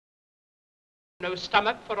No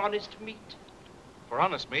stomach for honest meat. For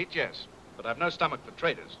honest meat, yes. But I've no stomach for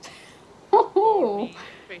traitors. Oh.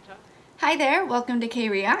 Hi there, welcome to K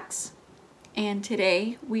Reacts. And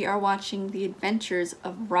today we are watching The Adventures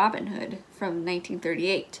of Robin Hood from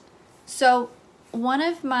 1938. So, one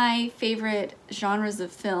of my favorite genres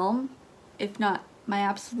of film, if not my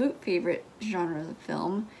absolute favorite genre of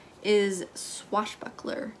film, is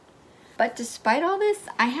swashbuckler. But despite all this,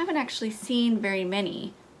 I haven't actually seen very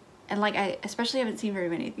many. And I especially haven't seen very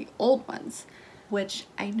many of the old ones, which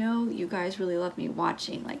I know you guys really love me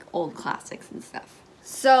watching, like old classics and stuff.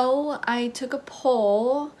 So I took a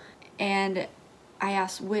poll and I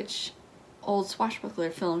asked which old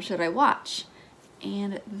swashbuckler film should I watch,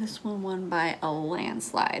 and this one won by a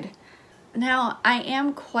landslide. Now, I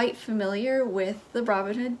am quite familiar with the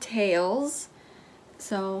Robin Hood tales,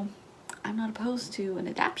 so I'm not opposed to an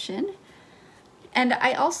adaptation. And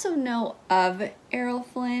I also know of Errol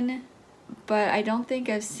Flynn, but I don't think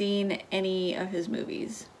I've seen any of his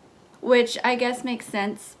movies. Which I guess makes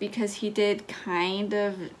sense because he did kind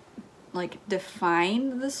of like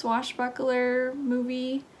define the swashbuckler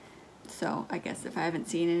movie. So I guess if I haven't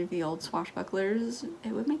seen any of the old swashbucklers,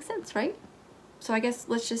 it would make sense, right? So I guess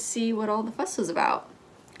let's just see what all the fuss was about.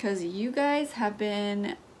 Because you guys have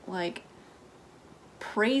been like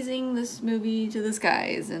praising this movie to the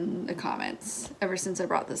skies in the comments ever since I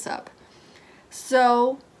brought this up.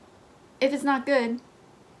 So if it's not good,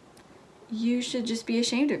 you should just be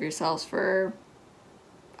ashamed of yourselves for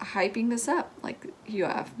hyping this up like you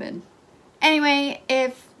have been. Anyway,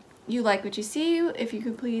 if you like what you see, if you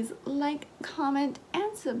could please like, comment,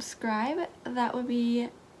 and subscribe, that would be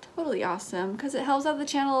totally awesome because it helps out the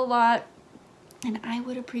channel a lot and I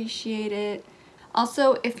would appreciate it.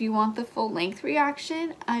 Also, if you want the full-length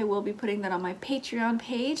reaction, I will be putting that on my Patreon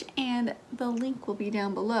page and the link will be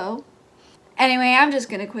down below. Anyway, I'm just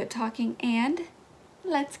gonna quit talking and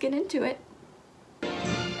let's get into it.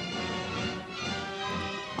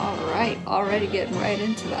 Alright, already getting right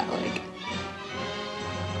into that, like.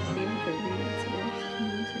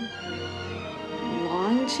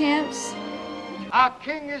 Longchamps? Our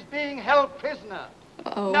king is being held prisoner.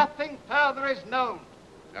 Uh-oh. Nothing further is known.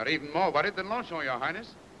 Not even more worried than Longchamp, your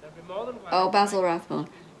highness. Oh, Basil Rathbone.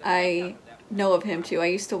 I know of him too. I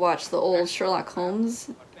used to watch the old Sherlock Holmes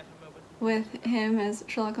with him as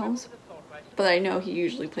Sherlock Holmes. But I know he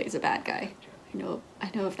usually plays a bad guy. I know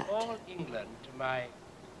of that. All England to my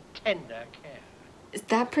tender care. Is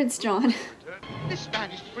that Prince John? This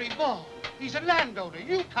man is free born. He's a landowner.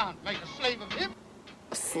 You can't make a slave of him.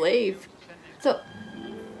 A slave? So,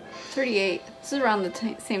 38. This is around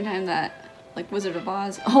the same time that, like, Wizard of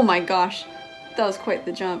Oz. Oh my gosh, that was quite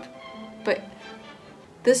the jump. But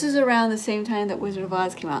this is around the same time that Wizard of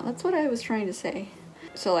Oz came out. That's what I was trying to say.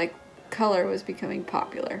 So, like, color was becoming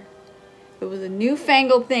popular. It was a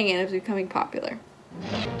newfangled thing and it was becoming popular.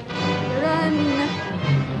 Run!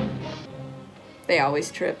 They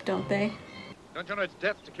always trip, don't they? Don't you know it's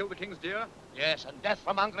death to kill the king's deer? Yes, and death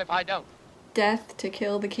from hunger if I don't. Death to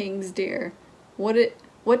kill the king's deer.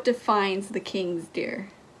 What defines the king's deer?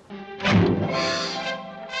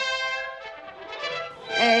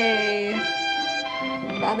 Hey!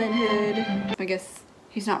 Robin Hood. I guess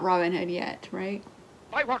he's not Robin Hood yet, right?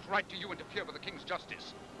 By what right do you interfere with the king's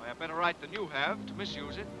justice? I have better right than you have to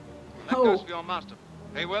misuse it. That Oh. goes for your master.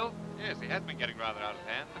 Hey, Will? Yes, he has been getting rather out of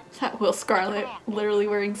hand. Is that Will Scarlet? Literally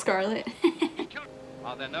wearing scarlet?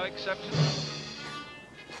 Are there no exceptions?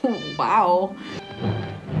 Wow.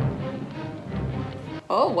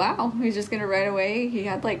 Oh wow, he's just gonna right away. He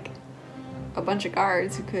had like a bunch of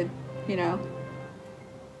guards who could, you know,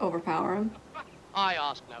 overpower him. I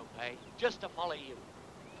ask no pay, just to follow you.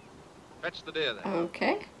 Fetch the deer then.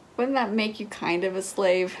 Okay. Wouldn't that make you kind of a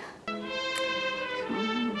slave?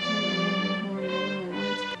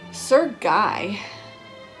 Sir Guy.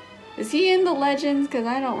 Is he in the legends? Because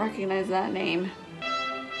I don't recognize that name.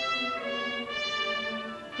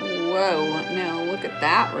 Whoa, no, look at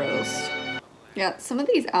that roast. Yeah, some of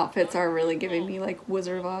these outfits are really giving me like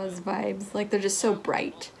Wizard of Oz vibes. Like they're just so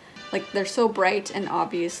bright. Like they're so bright and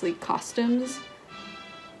obviously costumes,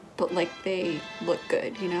 but like they look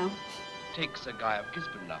good, you know? Take Sir Guy of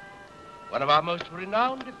Gisborne now, one of our most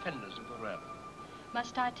renowned defenders of the realm.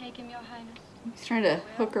 Must I take him, Your Highness? He's trying to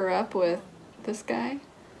hook her up with this guy.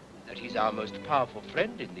 That he's our most powerful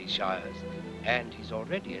friend in these shires, and he's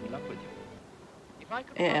already in love with you. If I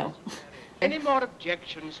could Ew. Any more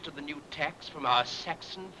objections to the new tax from our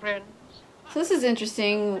Saxon friends? So this is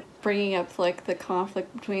interesting, bringing up like the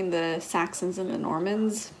conflict between the Saxons and the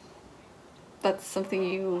Normans. That's something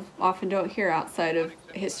you often don't hear outside of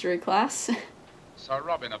history class. Sir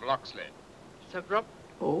Robin of Locksley. Sir Rob?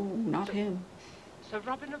 Oh, not him. Sir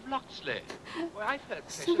Robin of Locksley. Well, I've heard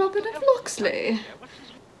Sir Robin of Locksley.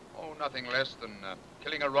 Oh, nothing less than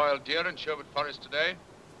killing a royal deer in Sherwood Forest today.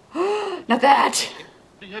 Not that!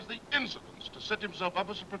 He has the insolence to set himself up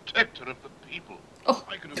as a protector of the people. Oh.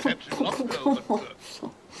 I could have had him not know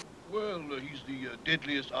that, well, he's the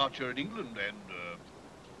deadliest archer in England, and,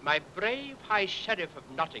 My brave High Sheriff of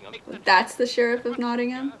Nottingham. That's the Sheriff of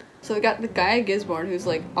Nottingham? So we got the guy at Gisborne who's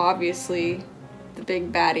like obviously the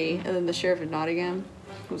big baddie, and then the Sheriff of Nottingham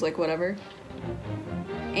who's like whatever.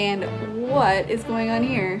 And what is going on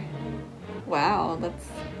here? Wow, that's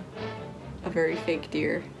a very fake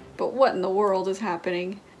deer. But what in the world is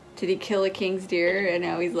happening? Did he kill a king's deer and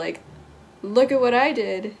now he's like, look at what I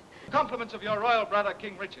did? Compliments of your royal brother,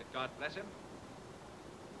 King Richard. God bless him.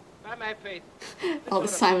 By my faith. All the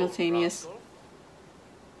simultaneous.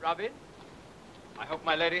 Robin? I hope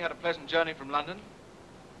my lady had a pleasant journey from London.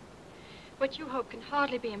 What you hope can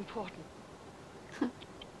hardly be important.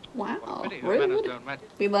 Wow, Pity her manners rude. don't match.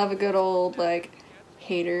 We love a good old like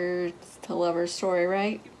haters to lovers story,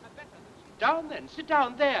 right? Down then, sit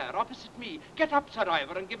down there, opposite me. Get up, Sir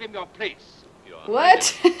Ivor, and give him your place.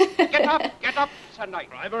 What? Get up, Sir Knight.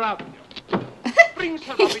 Drive her out. Bring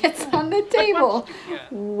Sir He Robin. gets on the table.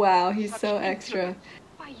 Wow, he's so extra.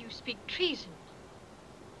 Why, you speak treason.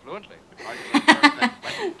 Fluently.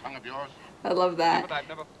 tongue of yours. I love that. But I've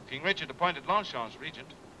never... King Richard appointed Longchamps regent.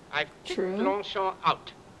 I've kicked True. Longchamp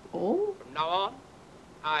out. Oh, From now on,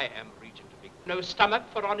 I am regent of England. No stomach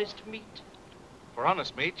for honest meat. For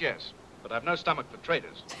honest meat, yes. But I've no stomach for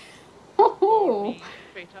traitors. oh. Me,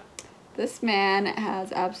 traitor. This man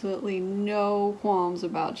has absolutely no qualms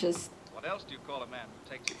about just What else do you call a man who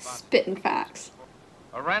takes advantage? spitting facts.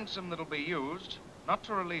 A ransom that'll be used, not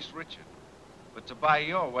to release Richard, but to buy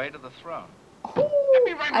your way to the throne. Oh,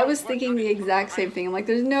 I was thinking the exact same thing. I'm like,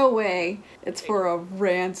 there's no way it's for a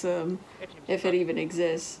ransom, if it even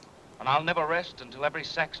exists. And I'll never rest until every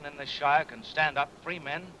Saxon in this shire can stand up, free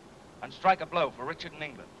men, and strike a blow for Richard and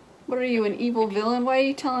England. What are you, an evil villain? Why are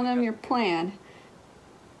you telling him your plan?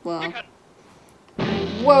 Well,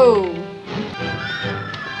 whoa.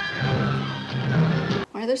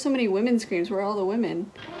 Why are there so many women screams? Where are all the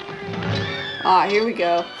women? Ah, here we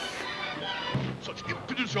go. Such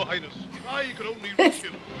impudence, your highness. If I could only reach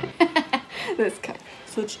him. This guy.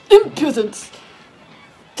 Such impudence.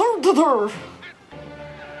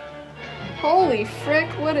 Holy frick,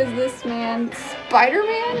 what is this man?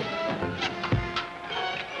 Spider-Man?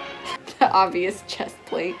 The obvious chest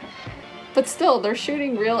plate. But still, they're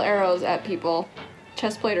shooting real arrows at people.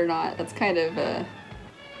 Chest plate or not, that's kind of,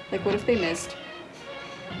 like, what if they missed?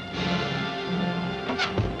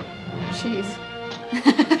 Jeez.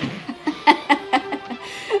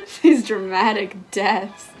 These dramatic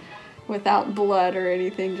deaths without blood or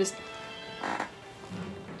anything, just...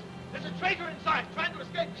 There's a traitor inside, trying to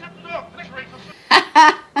escape. Shut the door.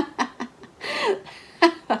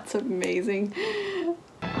 That's amazing.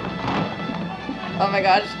 Oh my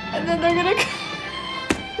gosh. And then they're gonna...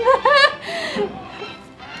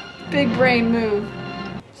 Big brain move.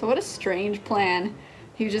 So what a strange plan.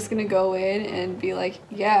 He was just gonna go in and be like,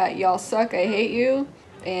 yeah, y'all suck, I hate you,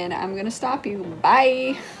 and I'm gonna stop you.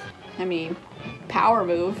 Bye. I mean, power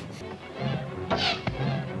move.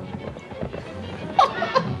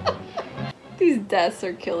 These deaths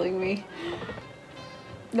are killing me.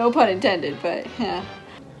 No pun intended, but yeah.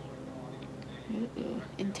 Ooh,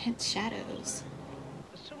 intense shadows.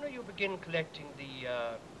 The sooner you begin collecting the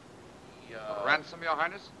Ransom, your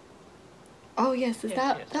highness? Oh yes, is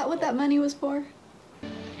Yes, that what that money was for?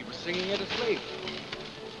 He was singing it asleep.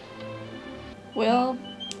 Well,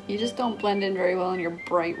 you just don't blend in very well in your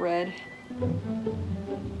bright red.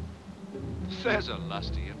 There's a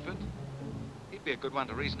lusty infant. He'd be a good one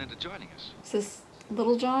to reason into joining us. Is this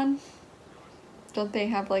Little John? Don't they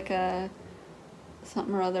have like a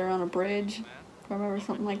something or other on a bridge? I remember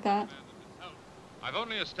something like that. I've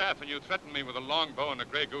only a staff and you threaten me with a long bow and a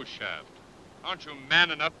gray goose shaft. Aren't you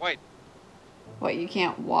man enough? Wait. What, you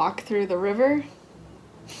can't walk through the river?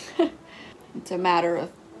 It's a matter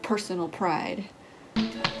of personal pride.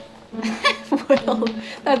 Well,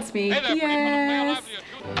 that's me. Hey there, pretty woman, may I Yes. lie to you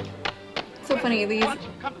too? So funny, these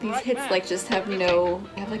hits like just have no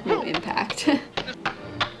impact.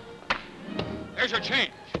 There's your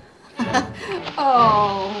change.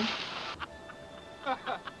 Oh.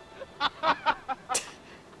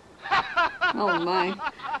 Oh my.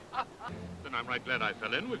 Then I'm right glad I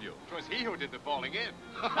fell in with you. It was he who did the falling in.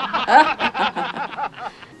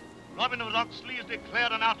 Robin of Locksley is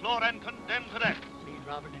declared an outlaw and condemned to death. Lead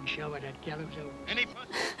Robin and show her that gallows over. Any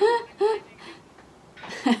person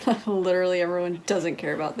Literally everyone doesn't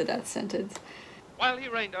care about the death sentence. While he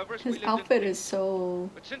reigned over us, His outfit is so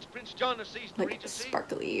but since Prince John has seized the like regency,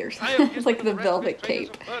 sparkly or I have something. given Like them the rest velvet with traitors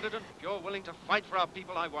cape. of Bernardin. If you're willing to fight for our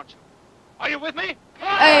people, I want you. Are you with me?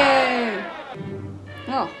 Hey!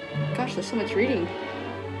 Oh, gosh, there's so much reading.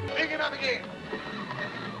 Pick it up again.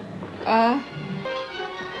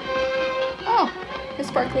 Oh, his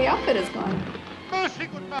sparkly outfit is gone. Mercy,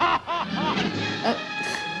 good man.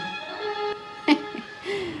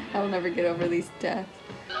 I'll never get over these deaths.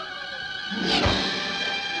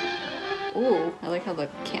 Ooh, I like how the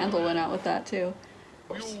candle went out with that too.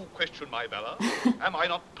 You question my valor? Am I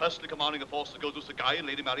not personally commanding a force to go to Sagai and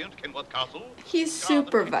Lady Marion to Kenworth Castle? He's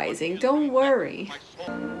supervising, don't worry.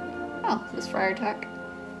 Oh, this Friar Tuck.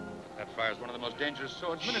 That friar's one of the most dangerous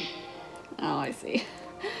swordsmen in... Oh, I see.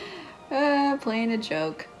 Playing a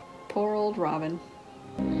joke. Poor old Robin.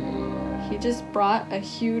 He just brought a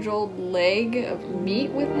huge old leg of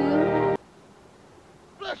meat with him.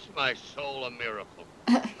 Bless my soul, a miracle.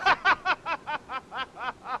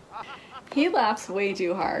 He laughs way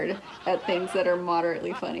too hard at things that are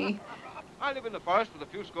moderately funny. I live in the forest with a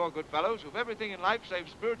few score good fellows who've everything in life save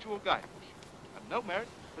spiritual guidance. And no merit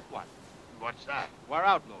but one. What's that? We're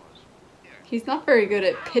outlaws. He's not very good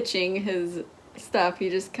at pitching his stuff. He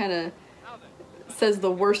just kind of says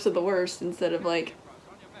the worst of the worst instead of like,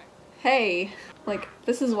 hey, like,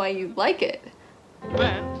 this is why you like it.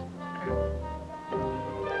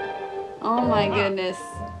 Oh my goodness.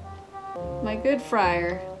 My good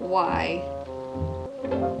friar. Why?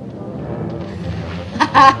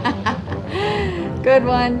 Good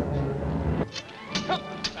one.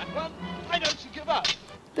 Why don't you give up?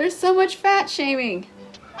 There's so much fat shaming.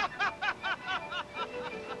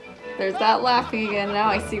 There's that laughing again. Now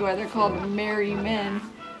I see why they're called merry men.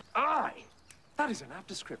 Aye, that is an apt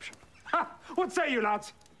description. Ha! What say you,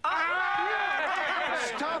 lads?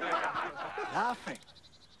 Stop laughing.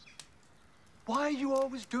 Why are you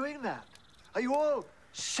always doing that? Are you all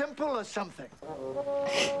simple or something?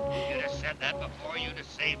 You'd have said that before you'd have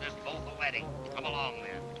saved us both a wedding. Come along,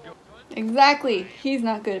 then. Exactly. He's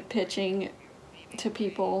not good at pitching to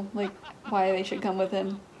people, like, why they should come with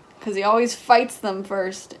him. Because he always fights them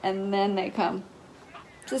first, and then they come.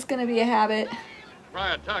 It's just gonna be a habit.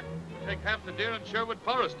 Friar Tuck, take half the deer in Sherwood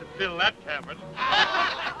Forest to fill that cavern.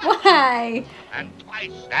 Why? And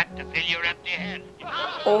twice that to fill your empty head.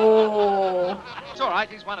 Oh. It's all right,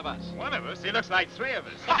 he's one of us. One of us? He looks like three of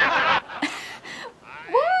us.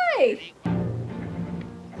 Why?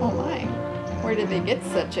 Oh my. Where did they get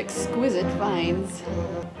such exquisite finds?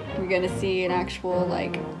 We're gonna see an actual,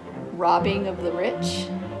 like, robbing of the rich?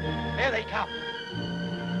 Here they come.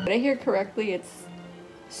 Did I hear correctly? It's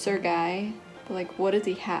Sir Guy. But, like, what does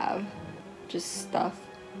he have? Just stuff?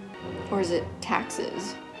 Or is it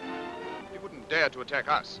taxes? He wouldn't dare to attack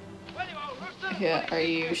us. Yeah, are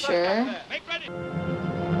you sure?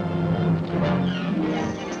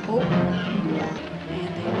 Oh.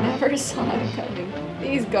 And they never saw it coming.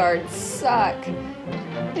 These guards suck.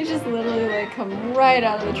 They just literally, like, come right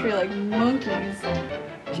out of the tree like monkeys.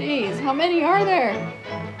 Jeez, how many are there?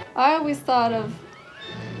 I always thought of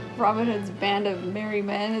Robin Hood's band of merry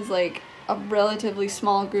men as, like, a relatively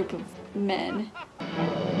small group of men.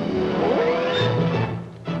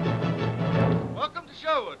 Welcome to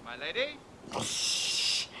Sherwood, my lady.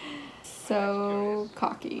 So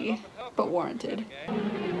cocky, but warranted.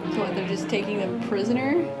 So what, they're just taking them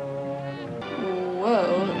prisoner?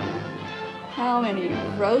 Whoa. How many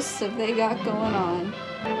roasts have they got going on?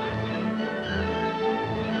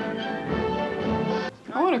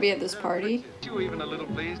 I want to be at this party. You were even a little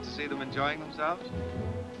pleased to see them enjoying themselves?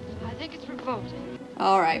 I think it's revolting.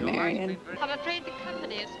 All right, Marion. I'm afraid the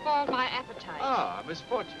company has spoiled my appetite. Ah,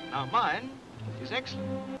 misfortune. Now mine is excellent.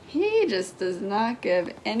 He just does not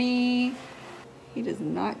give any... He does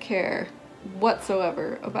not care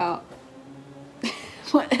whatsoever about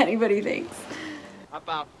what anybody thinks.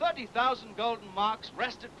 About 30,000 golden marks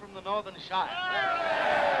wrested from the Northern Shire.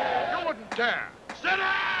 You wouldn't dare. Sit down!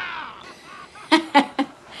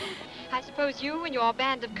 I suppose you and your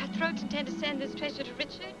band of cutthroats intend to send this treasure to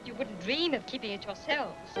Richard? You wouldn't dream of keeping it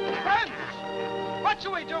yourselves. Friends, what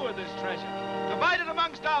shall we do with this treasure? Divide it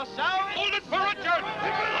amongst ourselves? Hold it for Richard!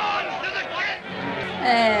 It belongs to the king!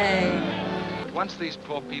 Hey. Once these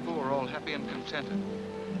poor people were all happy and contented.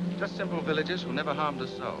 Just simple villagers who never harmed a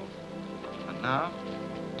soul. And now,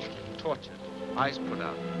 tortured, eyes put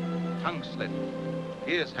out, tongue slit,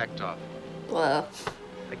 ears hacked off. Blah.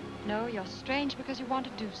 No, you're strange because you want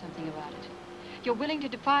to do something about it. You're willing to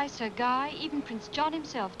defy Sir Guy, even Prince John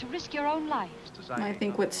himself, to risk your own life. I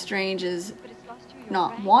think what's strange is But it's lost you your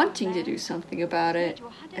not rank, wanting your to do land, something about it. you're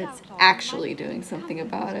a hunted It's outlaw, actually and doing something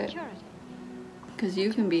about it. security. Because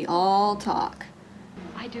you can be all talk,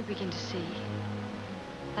 I do begin to see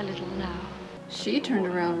a little now. She turned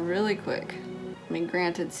around really quick. I mean,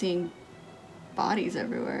 granted, seeing bodies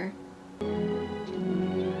everywhere.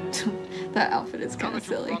 That outfit is kind of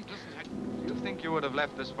silly. You think you would have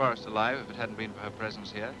left this forest alive if it hadn't been for her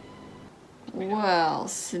presence here? Well,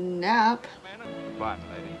 snap. Goodbye,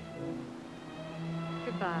 milady.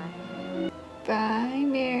 Goodbye. Bye,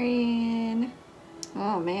 Marion.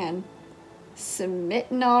 Oh, man.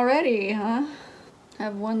 Smitten already, huh?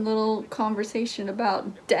 Have one little conversation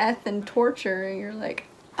about death and torture, and you're like,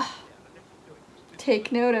 ah.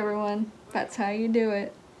 Take note, everyone. That's how you do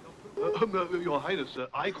it. Your Highness,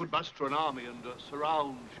 I could muster an army and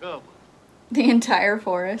surround Sherwood. The entire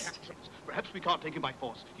forest. Perhaps we can't take him by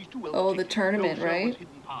force. He's too well. Oh, the tournament, Know right? Sherwood's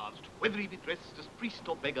hidden paths. Whether he be dressed as priest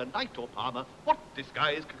or beggar, knight or farmer, what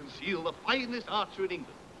disguise can conceal the finest archer in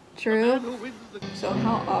England? True. So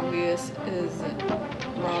how obvious is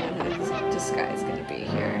Robin Hood's disguise going to be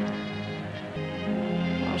here?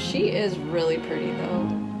 Oh, she is really pretty, though.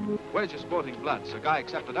 Where's your sporting blood? Sir Guy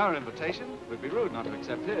accepted our invitation. It would be rude not to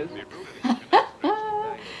accept his.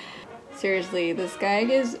 Seriously, this guy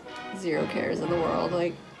gives zero cares in the world.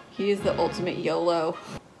 Like, he is the ultimate YOLO.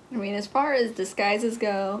 I mean, as far as disguises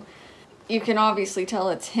go, you can obviously tell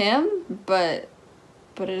it's him, but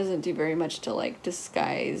it doesn't do very much to, like,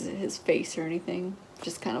 disguise his face or anything.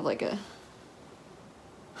 Just kind of like a...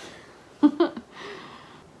 But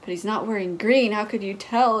he's not wearing green. How could you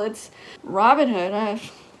tell? It's Robin Hood.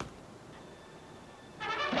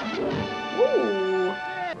 Ooh.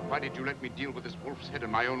 Why did you let me deal with this wolf's head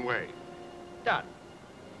in my own way? Done.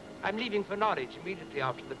 I'm leaving for Norwich immediately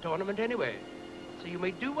after the tournament anyway, so you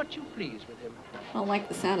may do what you please with him. I don't like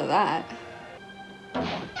the sound of that.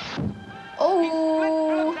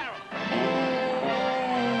 Oh!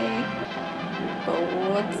 Hey! But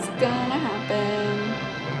what's gonna happen?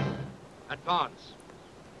 Advance.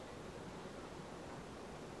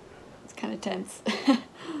 It's kind of tense. I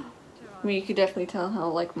mean, you could definitely tell how,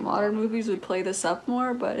 like, modern movies would play this up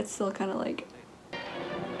more, but it's still kind of like...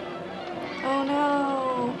 Oh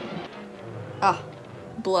no! Ah,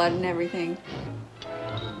 blood and everything.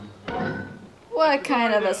 What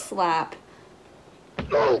kind of a slap?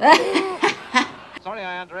 Sorry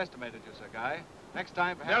I underestimated you, Sir Guy. Next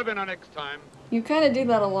time, perhaps... There'll be no next time. You kind of do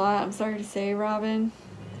that a lot, I'm sorry to say, Robin.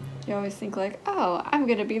 You always think like, oh, I'm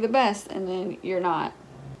gonna be the best, and then you're not.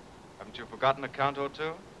 Haven't you forgotten a count or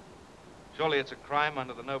two? Surely it's a crime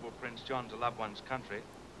under the noble Prince John to love one's country,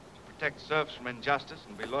 to protect serfs from injustice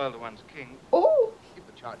and be loyal to one's king. Oh! Keep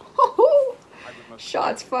the charges.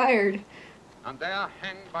 Shots fired. And they are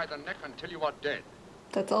hanged by the neck until you are dead.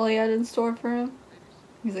 That's all he had in store for him?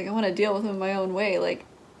 He's like, I want to deal with him my own way. Like,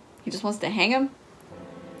 he just wants to hang him?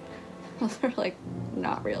 Those are, like,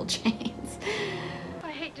 not real chains.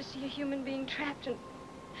 I hate to see a human being trapped in...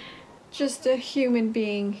 Just a human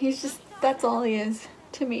being. He's just, that's all he is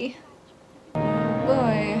to me.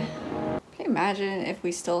 Boy. Can you imagine if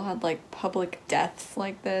we still had, like, public deaths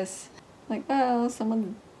like this? Like, oh,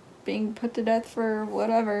 someone being put to death for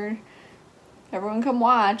whatever. Everyone come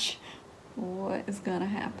watch. What is gonna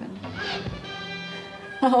happen?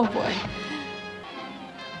 Oh boy.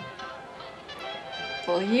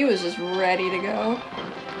 Well, he was just ready to go.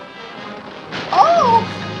 Oh!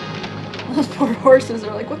 Those poor horses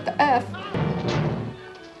are like, what the F?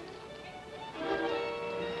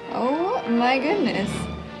 Oh my goodness.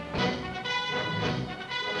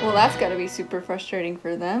 Well, that's gotta be super frustrating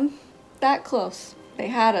for them. That close. They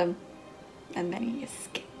had him. And then he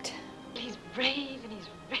escaped. He's brave and he's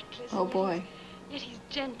reckless. Oh boy. Yet he's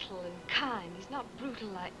gentle and kind. He's not brutal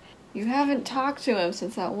like... You haven't talked to him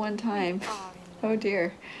since that one time. Oh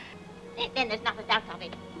dear. Then there's not a doubt of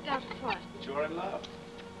it. Doubt of what? You're in love.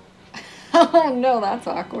 Oh no, that's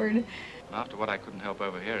awkward. After what I couldn't help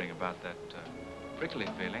overhearing about that prickly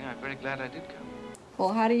feeling, I'm very glad I did come.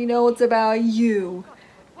 Well, how do you know it's about you?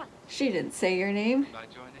 She didn't say your name. I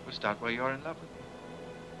join in. We'll start where you're in love with me.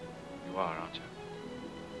 You are, aren't you?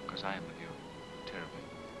 Because I am with you. Terribly.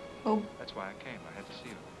 Oh. That's why I came. I had to see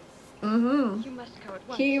you. Mm-hmm. You must go at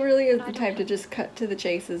once. He really is the type to just cut to the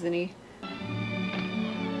chase, isn't he?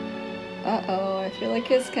 Uh-oh, I feel a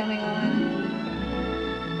kiss coming on.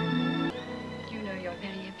 You know you're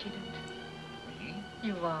very impudent.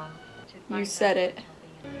 You are. You said it.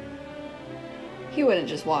 He wouldn't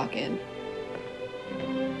just walk in.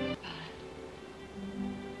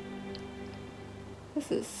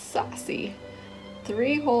 This is saucy.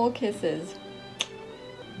 3 whole kisses.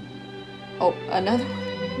 Oh, another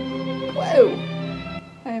one. Whoa!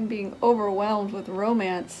 I am being overwhelmed with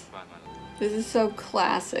romance. This is so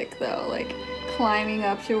classic though, like climbing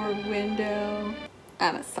up to her window.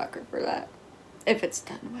 I'm a sucker for that. if it's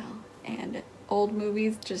done well. And old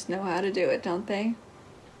movies just know how to do it, don't they?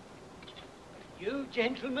 You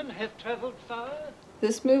gentlemen have traveled far?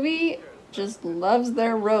 This movie just loves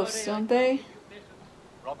their roasts, don't they?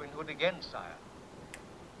 Robin Hood again, sire.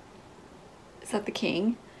 Is that the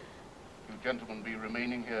king? You gentlemen be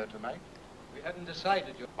remaining here tonight? We hadn't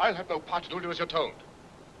decided. I'll have no part to do as you're told.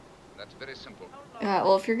 That's very simple.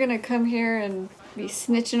 Well, if you're gonna come here and be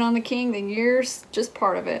snitching on the king, then you're just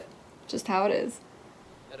part of it. Just how it is.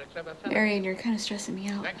 You're a clever fellow. Marion, you're kind of stressing me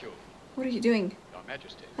out. Thank you, What are you doing? Your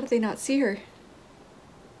Majesty. How did they not see her?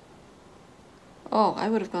 Oh, I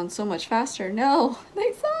would have gone so much faster. No,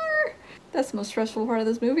 they saw her. That's the most stressful part of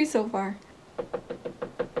this movie so far.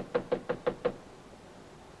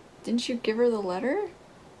 Didn't you give her the letter?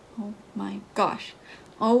 Oh my gosh.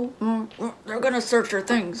 Oh, they're gonna search her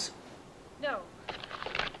things. No.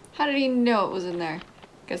 How did he know it was in there?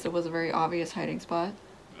 Guess it was a very obvious hiding spot.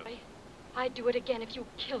 I'd do it again if you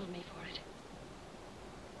killed me for it.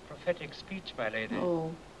 Prophetic speech, my lady.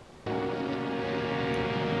 Oh.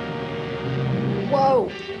 Whoa,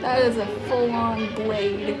 that is a full-on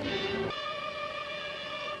blade.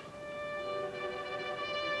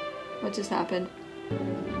 What just happened?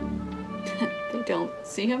 They don't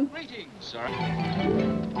see him? Greetings, sir.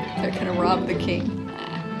 They're gonna rob the king.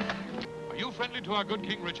 Are you friendly to our good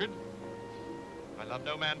King Richard? I love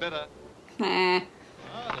no man better. Nah.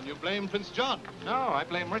 Ah, then you blame Prince John. No, I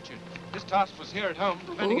blame Richard. His task was here at home,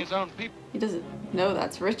 defending his own people. He doesn't know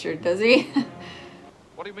that's Richard, does he?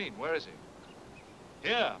 What do you mean? Where is he?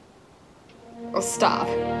 Here. Oh, stop.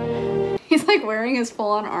 He's like wearing his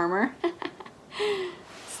full-on armor.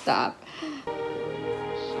 Stop.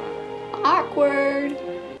 Awkward.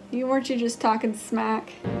 Weren't you just talking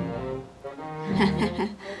smack?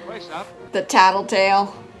 Brace up. The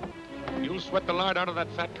tattletale. You'll sweat the lard out of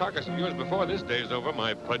that fat carcass of yours before this day's over,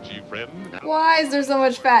 my pudgy friend. Why is there so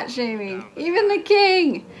much fat shaming? Even the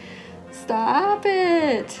king. Stop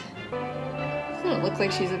it. Doesn't it look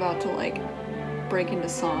like she's about to like break into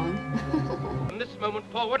song? From this moment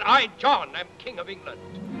forward, I, John, am King of England.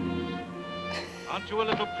 Aren't you a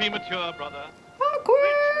little premature, brother?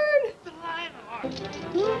 Awkward.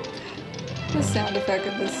 The sound effect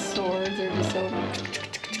of the swords are just so...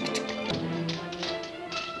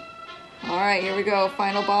 Alright, here we go.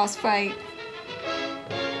 Final boss fight.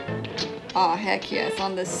 Aw, heck yes.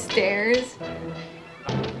 On the stairs.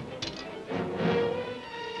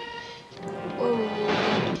 Whoa.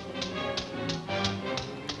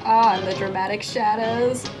 Ah, and the dramatic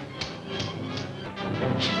shadows.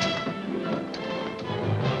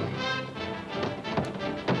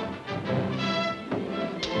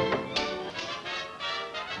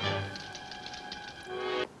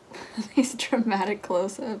 These dramatic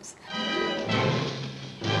close-ups.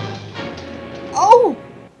 Oh!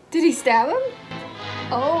 Did he stab him?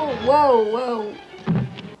 Oh, whoa, whoa.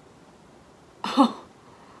 Oh.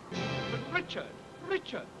 But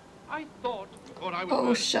Richard, I thought... I was Oh,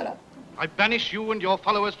 murdered. shut up. I banish you and your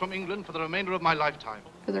followers from England for the remainder of my lifetime.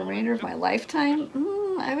 For the remainder of my lifetime?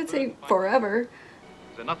 I would say forever.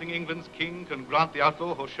 Is there nothing England's king can grant the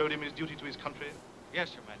outlaw who showed him his duty to his country?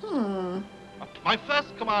 Yes, Your Majesty. My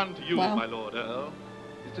first command to you, my Lord Earl,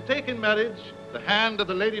 is to take in marriage the hand of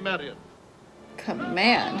the Lady Marion.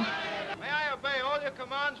 Command? May I obey all your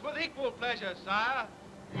commands with equal pleasure, sire?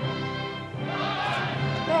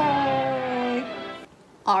 Bye.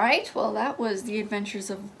 Alright, well that was The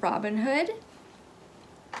Adventures of Robin Hood.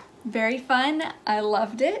 Very fun. I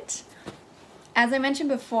loved it. As I mentioned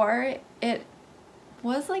before, it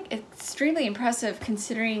was like extremely impressive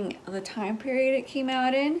considering the time period it came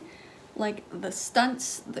out in. Like the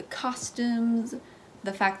stunts, the costumes,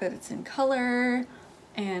 the fact that it's in color,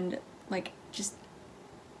 and like just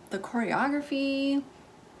the choreography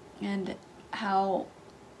and how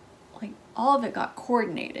like all of it got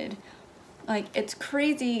coordinated. Like it's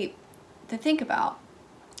crazy to think about,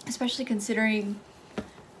 especially considering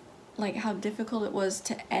like how difficult it was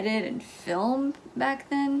to edit and film back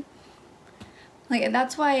then. Like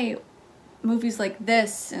that's why movies like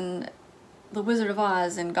this and The Wizard of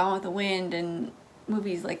Oz and Gone with the Wind and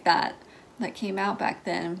movies like that came out back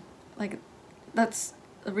then, like that's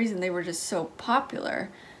the reason they were just so popular,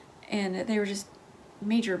 and they were just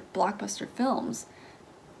major blockbuster films,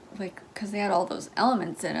 like because they had all those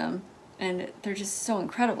elements in them and they're just so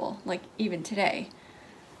incredible, like even today.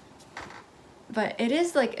 But it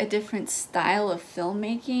is like a different style of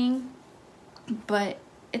filmmaking, but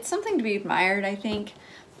it's something to be admired, I think,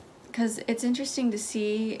 because it's interesting to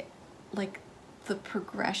see like the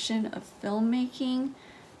progression of filmmaking,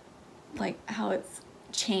 like how it's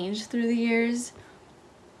changed through the years,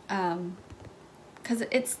 because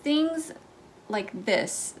it's things like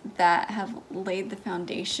this that have laid the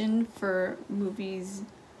foundation for movies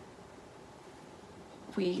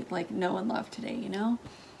we like know and love today, you know?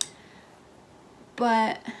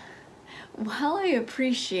 But while I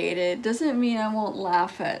appreciate it, doesn't mean I won't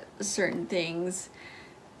laugh at certain things,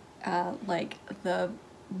 like the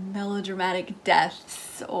melodramatic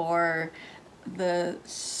deaths or the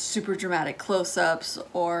super dramatic close-ups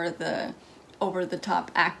or the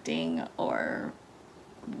over-the-top acting or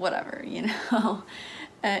whatever, you know?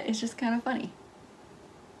 It's just kind of funny.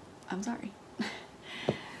 I'm sorry.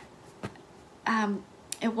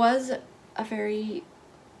 It was a very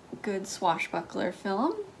good swashbuckler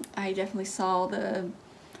film. I definitely saw the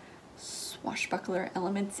swashbuckler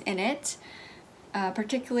elements in it,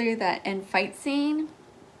 particularly that end fight scene.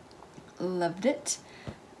 Loved it.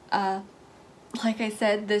 Like I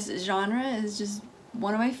said, this genre is just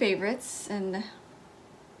one of my favorites, and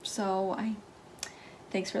so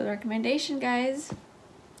thanks for the recommendation, guys,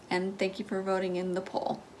 and thank you for voting in the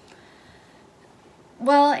poll.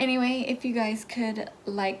 Well, anyway, if you guys could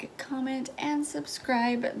like, comment, and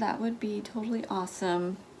subscribe, that would be totally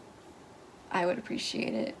awesome. I would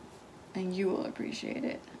appreciate it, and you will appreciate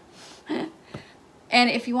it. And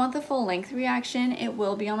if you want the full length reaction, it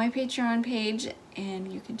will be on my Patreon page,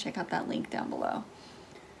 and you can check out that link down below.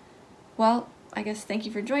 Well, I guess thank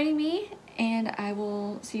you for joining me, and I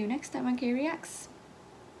will see you next time on K Reacts.